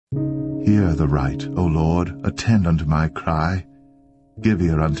Hear the right, O Lord, attend unto my cry. Give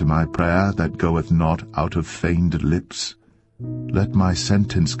ear unto my prayer that goeth not out of feigned lips. Let my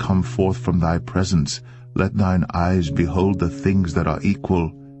sentence come forth from thy presence. Let thine eyes behold the things that are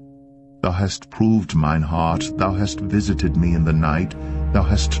equal. Thou hast proved mine heart, thou hast visited me in the night, thou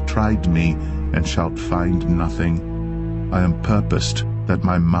hast tried me, and shalt find nothing. I am purposed that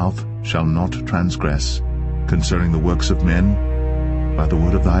my mouth shall not transgress. Concerning the works of men, by the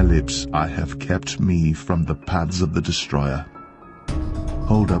word of thy lips I have kept me from the paths of the destroyer.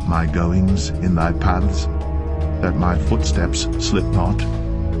 Hold up my goings in thy paths, that my footsteps slip not.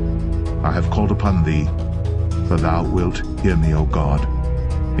 I have called upon thee, for thou wilt hear me, O God.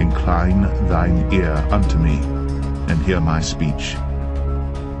 Incline thine ear unto me, and hear my speech.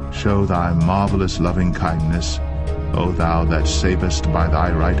 Show thy marvelous loving kindness, O thou that savest by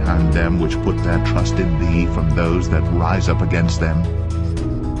thy right hand them which put their trust in thee from those that rise up against them.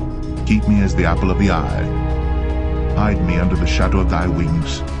 Keep me as the apple of the eye. Hide me under the shadow of thy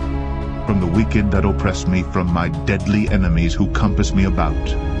wings, from the wicked that oppress me, from my deadly enemies who compass me about.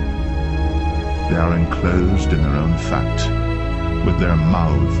 They are enclosed in their own fat. With their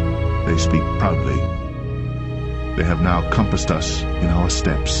mouth they speak proudly. They have now compassed us in our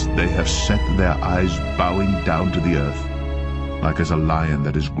steps. They have set their eyes bowing down to the earth, like as a lion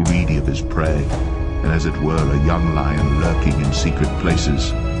that is greedy of his prey, and as it were a young lion lurking in secret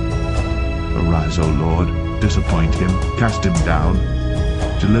places. Arise, O Lord, disappoint him, cast him down.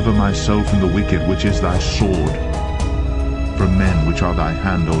 Deliver my soul from the wicked, which is thy sword, from men which are thy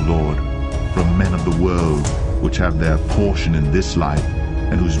hand, O Lord, from men of the world, which have their portion in this life,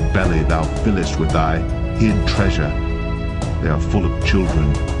 and whose belly thou fillest with thy hid treasure. They are full of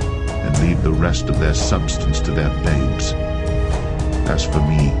children, and leave the rest of their substance to their babes. As for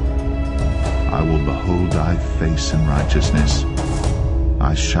me, I will behold thy face in righteousness.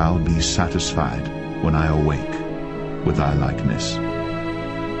 I shall be satisfied when I awake with thy likeness.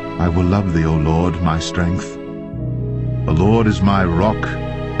 I will love thee, O Lord, my strength. The Lord is my rock,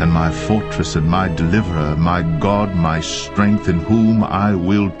 and my fortress, and my deliverer, my God, my strength, in whom I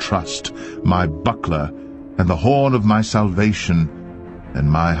will trust, my buckler, and the horn of my salvation, and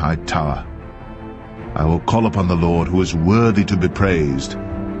my high tower. I will call upon the Lord, who is worthy to be praised.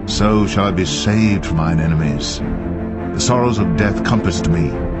 So shall I be saved from mine enemies. The sorrows of death compassed me,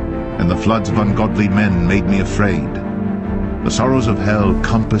 and the floods of ungodly men made me afraid. The sorrows of hell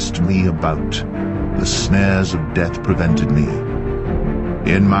compassed me about. The snares of death prevented me.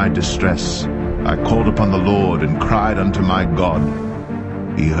 In my distress I called upon the Lord, and cried unto my God.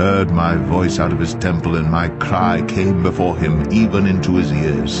 He heard my voice out of his temple, and my cry came before him, even into his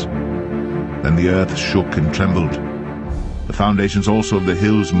ears. Then the earth shook and trembled. The foundations also of the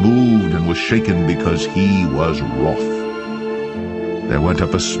hills moved and were shaken, because he was wroth. There went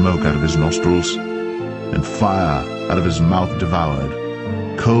up a smoke out of his nostrils, and fire out of his mouth devoured.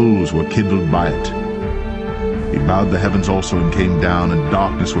 Coals were kindled by it. He bowed the heavens also, and came down, and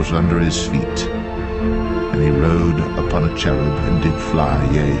darkness was under his feet. And he rode upon a cherub, and did fly,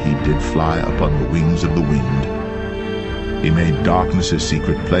 yea, he did fly upon the wings of the wind. He made darkness his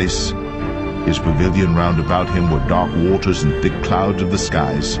secret place. His pavilion round about him were dark waters and thick clouds of the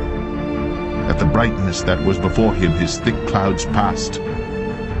skies. At the brightness that was before him his thick clouds passed,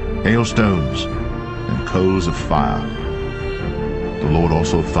 hailstones and coals of fire. The Lord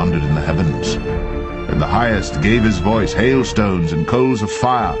also thundered in the heavens, and the highest gave his voice, hailstones and coals of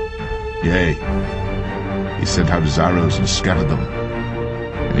fire. Yea, he sent out his arrows and scattered them,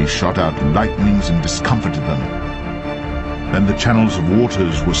 and he shot out lightnings and discomfited them. Then the channels of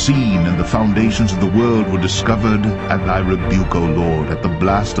waters were seen, and the foundations of the world were discovered at thy rebuke, O Lord, at the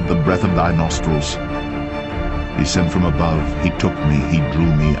blast of the breath of thy nostrils. He sent from above, he took me, he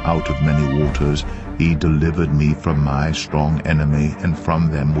drew me out of many waters. He delivered me from my strong enemy, and from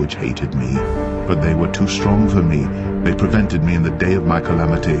them which hated me. For they were too strong for me, they prevented me in the day of my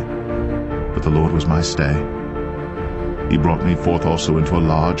calamity. But the Lord was my stay. He brought me forth also into a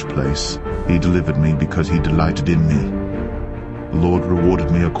large place. He delivered me because he delighted in me. The Lord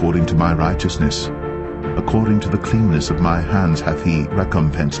rewarded me according to my righteousness. According to the cleanness of my hands hath he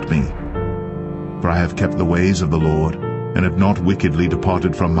recompensed me. For I have kept the ways of the Lord, and have not wickedly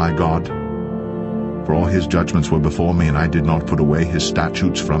departed from my God. For all his judgments were before me, and I did not put away his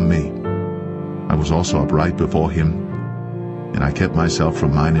statutes from me. I was also upright before him, and I kept myself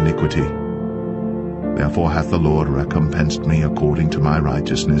from mine iniquity. Therefore hath the Lord recompensed me according to my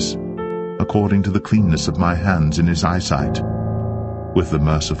righteousness, according to the cleanness of my hands in his eyesight. With the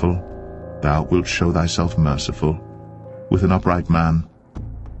merciful thou wilt show thyself merciful. With an upright man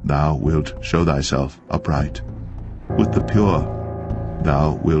thou wilt show thyself upright. With the pure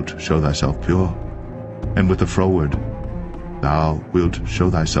thou wilt show thyself pure, and with the froward thou wilt show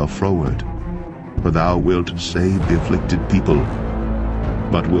thyself froward. For thou wilt save the afflicted people,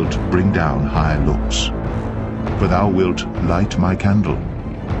 but wilt bring down high looks. For thou wilt light my candle.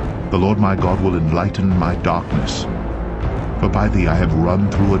 The Lord my God will enlighten my darkness. For by thee I have run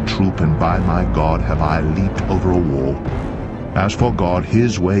through a troop, and by my God have I leaped over a wall. As for God,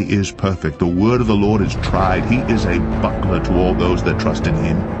 his way is perfect. The word of the Lord is tried. He is a buckler to all those that trust in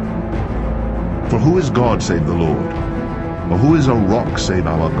him. For who is God save the Lord? Or who is a rock save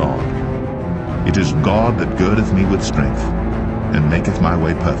our God? It is God that girdeth me with strength, and maketh my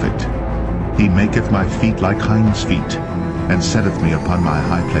way perfect. He maketh my feet like hinds' feet, and setteth me upon my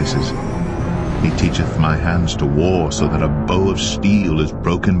high places. He teacheth my hands to war, so that a bow of steel is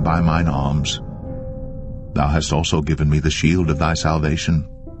broken by mine arms. Thou hast also given me the shield of thy salvation,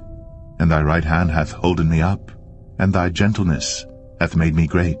 and thy right hand hath holden me up, and thy gentleness hath made me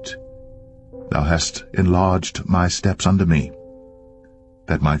great. Thou hast enlarged my steps under me,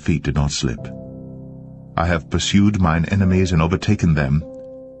 that my feet did not slip. I have pursued mine enemies and overtaken them,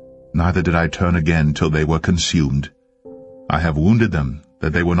 neither did I turn again till they were consumed. I have wounded them,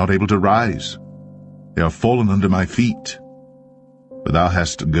 that they were not able to rise. They are fallen under my feet. For thou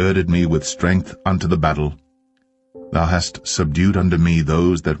hast girded me with strength unto the battle. Thou hast subdued unto me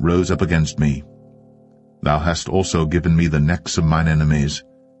those that rose up against me. Thou hast also given me the necks of mine enemies,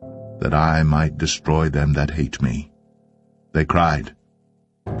 that I might destroy them that hate me. They cried,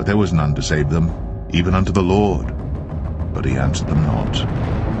 but there was none to save them, even unto the Lord, but he answered them not.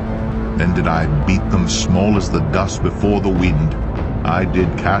 Then did I beat them small as the dust before the wind. I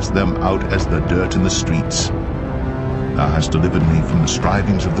did cast them out as the dirt in the streets. Thou hast delivered me from the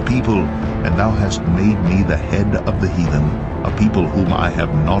strivings of the people, and thou hast made me the head of the heathen. A people whom I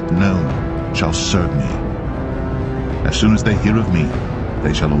have not known shall serve me. As soon as they hear of me,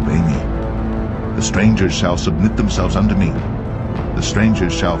 they shall obey me. The strangers shall submit themselves unto me. The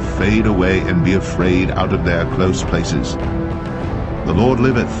strangers shall fade away and be afraid out of their close places. The Lord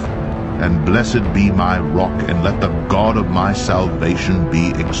liveth, and blessed be my rock, and let the God of my salvation be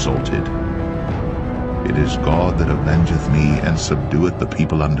exalted. It is God that avengeth me, and subdueth the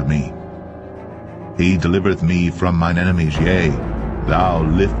people unto me. He delivereth me from mine enemies, yea, thou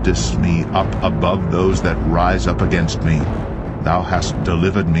liftest me up above those that rise up against me. Thou hast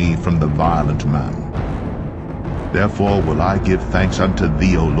delivered me from the violent man. Therefore will I give thanks unto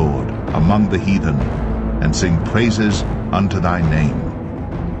thee, O Lord, among the heathen, and sing praises unto thy name.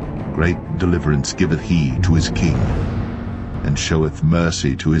 Great deliverance giveth he to his king, and showeth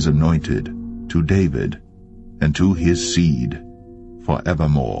mercy to his anointed, to David, and to his seed for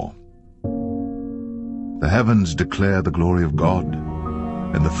evermore. The heavens declare the glory of God,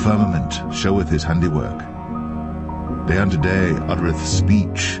 and the firmament showeth his handiwork. Day unto day uttereth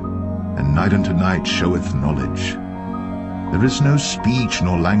speech, and night unto night showeth knowledge. There is no speech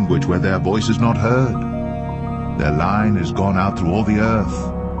nor language where their voice is not heard. Their line is gone out through all the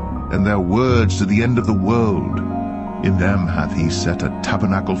earth, and their words to the end of the world. In them hath he set a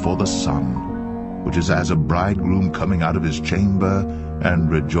tabernacle for the sun, which is as a bridegroom coming out of his chamber, and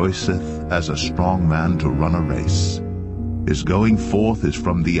rejoiceth as a strong man to run a race. His going forth is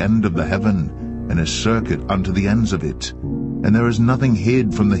from the end of the heaven, and his circuit unto the ends of it, and there is nothing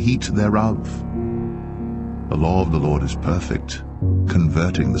hid from the heat thereof. The law of the Lord is perfect,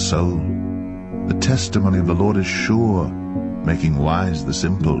 converting the soul. The testimony of the Lord is sure, making wise the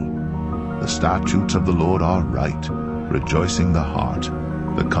simple. The statutes of the Lord are right, rejoicing the heart.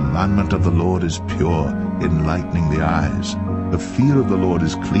 The commandment of the Lord is pure, enlightening the eyes. The fear of the Lord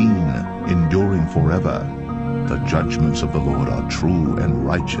is clean, enduring forever. The judgments of the Lord are true and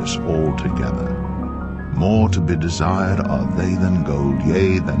righteous altogether. More to be desired are they than gold,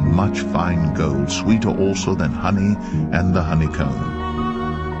 yea, than much fine gold, sweeter also than honey and the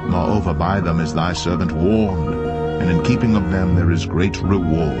honeycomb. Moreover, by them is thy servant warned, and in keeping of them there is great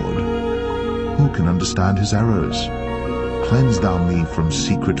reward. Who can understand his errors? Cleanse thou me from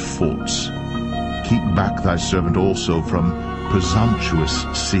secret faults. Keep back thy servant also from presumptuous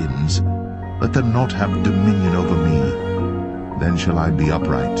sins. Let them not have dominion over me. Then shall I be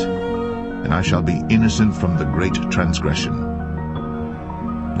upright, and I shall be innocent from the great transgression.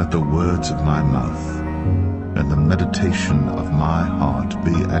 Let the words of my mouth and the meditation of my heart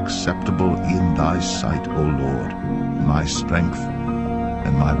be acceptable in thy sight, O Lord, my strength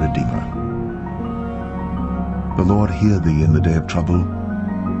and my Redeemer. The Lord hear thee in the day of trouble.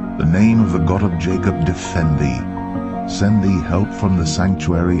 The name of the God of Jacob defend thee. Send thee help from the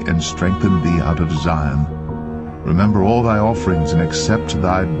sanctuary, and strengthen thee out of Zion. Remember all thy offerings, and accept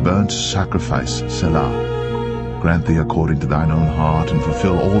thy burnt sacrifice, Selah. Grant thee according to thine own heart, and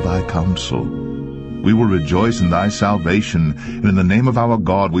fulfill all thy counsel. We will rejoice in thy salvation, and in the name of our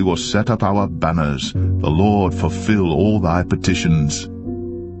God we will set up our banners. The Lord fulfill all thy petitions.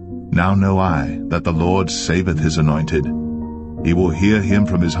 Now know I that the Lord saveth his anointed. He will hear him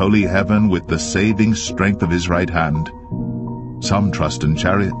from his holy heaven with the saving strength of his right hand. Some trust in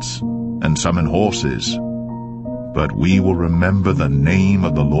chariots, and some in horses. But we will remember the name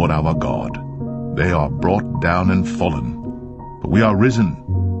of the Lord our God. They are brought down and fallen, but we are risen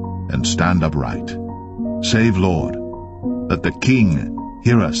and stand upright. Save, Lord, that the King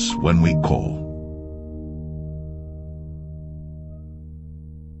hear us when we call.